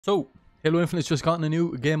So, Halo Infinite's just gotten a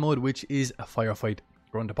new game mode, which is a firefight.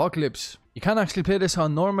 Gruntpocalypse. You can actually play this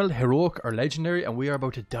on normal, heroic, or legendary, and we are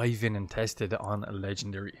about to dive in and test it on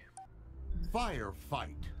legendary.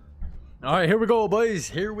 Firefight. Alright, here we go, boys.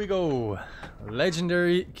 Here we go.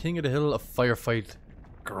 Legendary King of the Hill of Firefight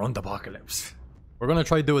Gruntpocalypse. We're gonna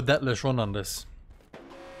try to do a deathless run on this.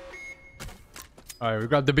 Alright, we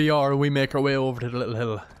grab the BR and we make our way over to the little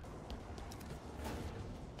hill.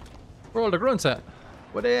 Where are all the grunts at?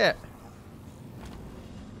 Where they at?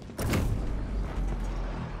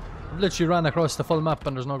 I've literally ran across the full map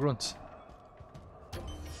and there's no grunts.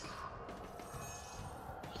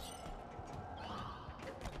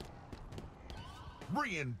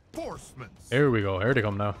 Reinforcements. Here we go. Here they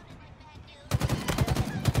come now.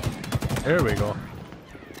 Here we go.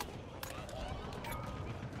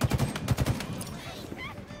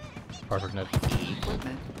 Perfect net.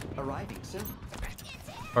 Equipment arriving soon.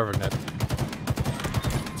 Perfect net.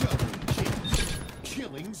 Double kill.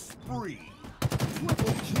 Killing spree.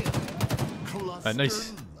 Triple kill. Cluster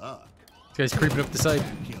Nice. luck. This guy's creeping up the side.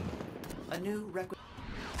 A new record.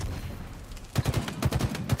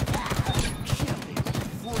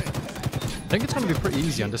 I think it's going to be pretty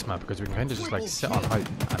easy on this map because we can kind of just like sit on height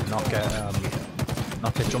and not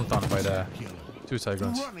get jumped on by the two side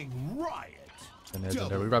grunts. Running riot. And there's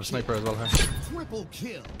there. We grab sniper as well here. Triple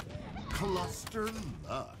kill. Cluster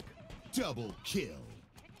luck. Double kill.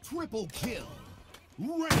 Triple kill.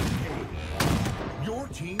 Rampage. Your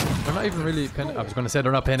team. They're not even really paying. I was going to say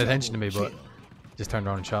they're not paying attention to me, but just turned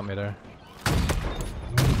around and shot me there.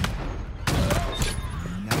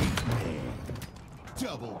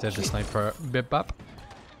 Did the sniper bip bap?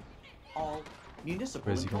 All municipal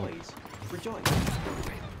Where's he going? employees rejoice.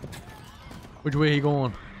 Which way he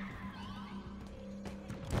going?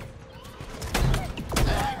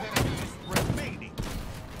 Remaining.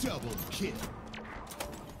 Double kill.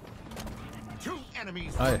 Two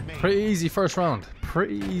enemies Aye, remain. pretty easy first round.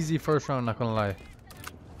 Pretty easy first round, not gonna lie.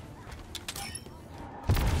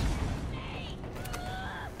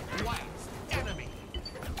 Last enemy.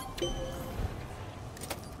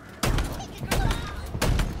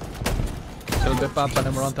 Kill bip bap and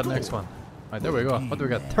then we're on to the next one. Alright, there we go. What do we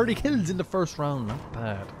got? 30 kills in the first round. Not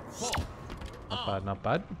bad. Not bad, not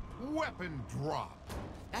bad. Weapon drop.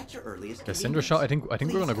 At your earliest The Cinder Shot, I think we're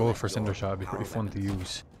gonna go for Cinder Shot. It'd be pretty fun to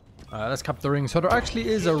use. Let's cap the ring. So there actually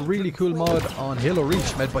is a really cool mod on Halo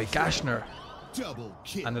Reach made by Gashner. Double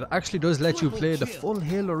kill. And it actually does let you play the full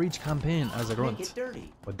Halo Reach campaign as a Make grunt. it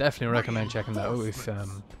dirty. Would definitely recommend checking that out if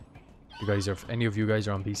you guys are, any of you guys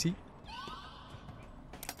are on PC.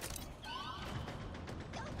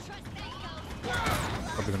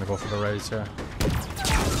 Probably gonna go for the raise here.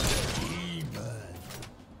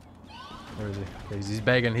 Where is he? Okay, he's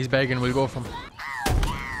begging. He's begging. We'll go from.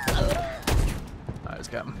 Let's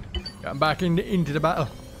get him. Get him back into the battle.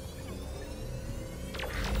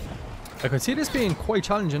 I could see this being quite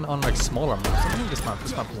challenging on like smaller maps. I think this map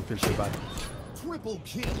doesn't feel too bad. Triple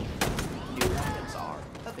kill. New items are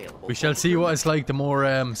available. We shall see what it's like the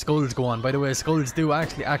more skulls go on. By the way, skulls do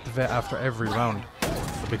actually activate after every round.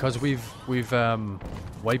 But because we've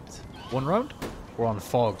wiped one round, we're on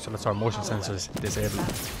fog, so that's our motion sensors disabled.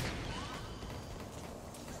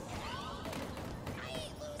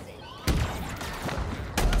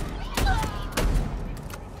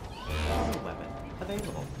 New weapon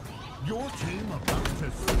available. Your team about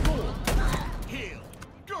to score. Hail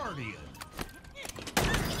Guardian.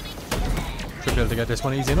 Should be able to get this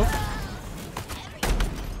one easy enough.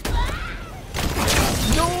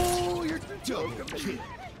 No, you're Double kill.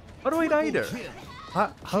 How do I die there? Kill.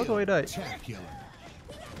 How do I die? Spectacular.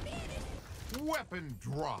 Weapon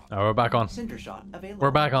drop. Oh, we're back on. Cinder shot available.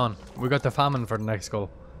 We're back on. We got the famine for the next skull.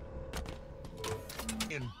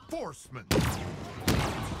 Enforcement.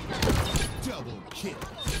 Double kill.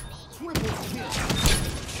 Triple kill.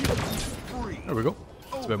 Killing spree. There we go.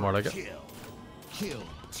 It's a bit more like it. Kill.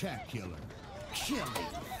 Kill-tacular. Killing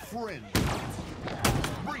friend.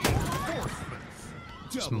 Reinforcements.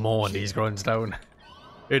 Just Double mowing kill. these grunts down.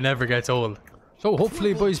 It never gets old. So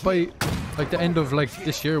hopefully, boys, by like the end of like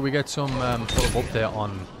this year, we get some sort of update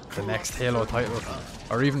on the next Halo title,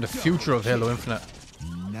 or even the future of Halo Infinite.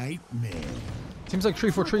 Nightmare. Seems like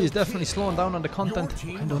 343 is definitely slowing down on the content. Your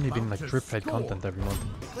team Kind of only been about like to drip-fed score. content every month.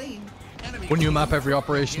 Clean. Enemy One new map every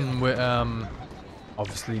operation with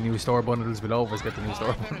obviously new store bundles. We'll always get the new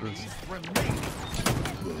store bundles, remain.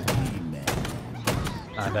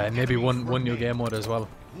 and maybe one new game mode as well.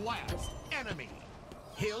 Last enemy.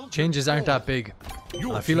 Hill Changes aren't that big.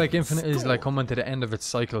 Your I feel like team Infinite is like score. coming to the end of its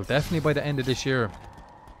cycle. Definitely by the end of this year,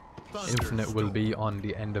 Infinite will Thunderstorm. be on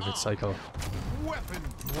the end of its cycle. Weapon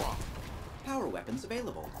drop. power weapons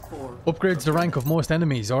available for Upgrades the rank of most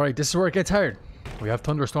enemies. Alright, this is where it gets hard. We have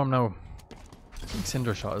Thunderstorm now. I think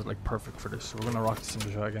Cinder Shot is like perfect for this, so we're gonna rock the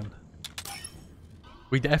Cinder Shot again.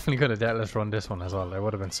 We definitely could have deathless run this one as well. It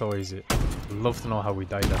would have been so easy. I'd love to know how we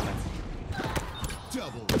died that time.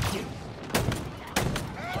 Double kill.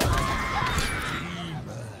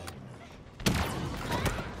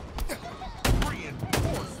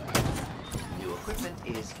 Reinforcement. new equipment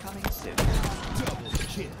is coming soon. Double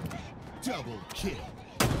kill. Double kill.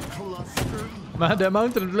 Cluster. Man, the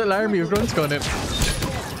amount of little army of grunts going in.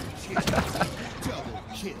 Double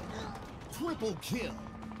kill. Triple kill.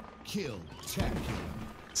 Kill. Tap kill.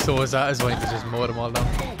 So satisfying to just mow them all down.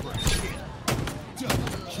 Overkill.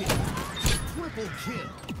 Double kill. Triple kill.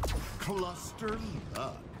 Cluster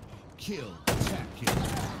lug. Kill. Tap kill.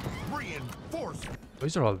 Reinforcement.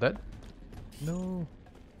 These are all dead. No.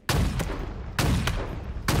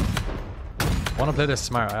 I want to play this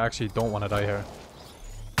smart. I actually don't want to die here.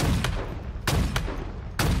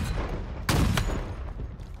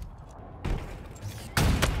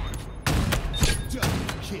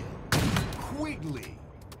 Double kill. Quigley.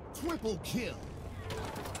 Triple kill.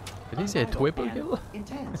 Did he say triple kill?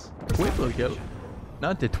 Intense. Triple kill.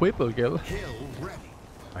 Not the triple kill. Kill ready.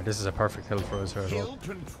 Alright, this is a perfect hill for us here as well.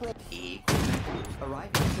 Kill control. Equipment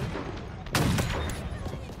arriving soon.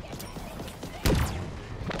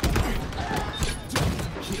 Double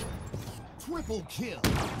kill. Triple kill.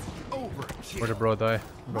 Overkill. Where'd the bro die?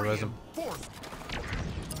 Bro res him. Reinforcement.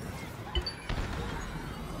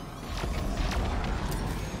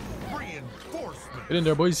 Reinforcement. Get in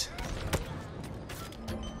there, boys.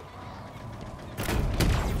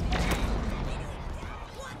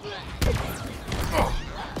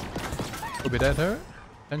 We'll be dead here,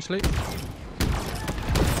 potentially.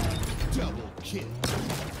 Double kill.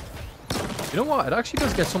 You know what? It actually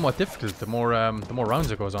does get somewhat difficult the more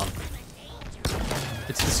rounds it goes on.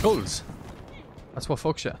 It's the skulls. That's what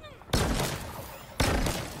fucks you.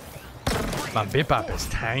 Man, Bip-Bap is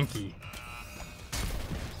tanky.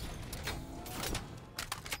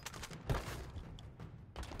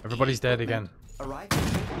 Everybody's dead again. Arriving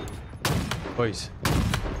soon. Boys.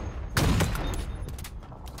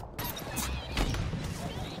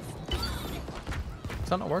 Is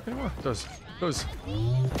that not work anymore? It does. It does.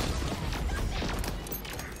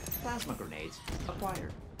 Plasma grenades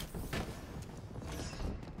acquired.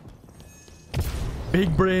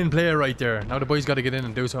 Big brain player right there. Now the boys got to get in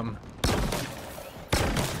and do something.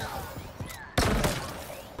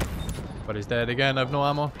 But he's dead again. I have no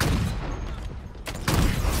ammo.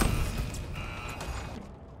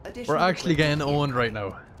 We're actually getting owned right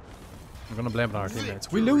now. I'm gonna blame it on our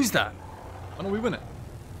teammates. We lose that. Oh no, we win it.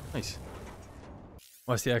 Nice.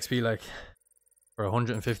 What's the XP like? For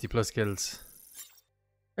 150 plus kills.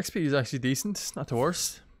 XP is actually decent. It's not the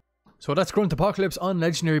worst. So that's Gruntpocalypse on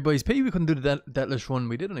Legendary, boys. Pity we couldn't do the deathless run.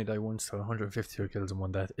 We did only die once, so 152 kills and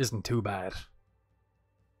 1 death isn't too bad.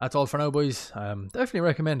 That's all for now, boys. Definitely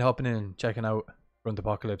recommend hopping in and checking out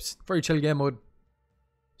Gruntpocalypse. Very chill game mode.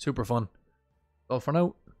 Super fun. All for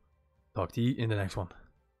now. Talk to you in the next one.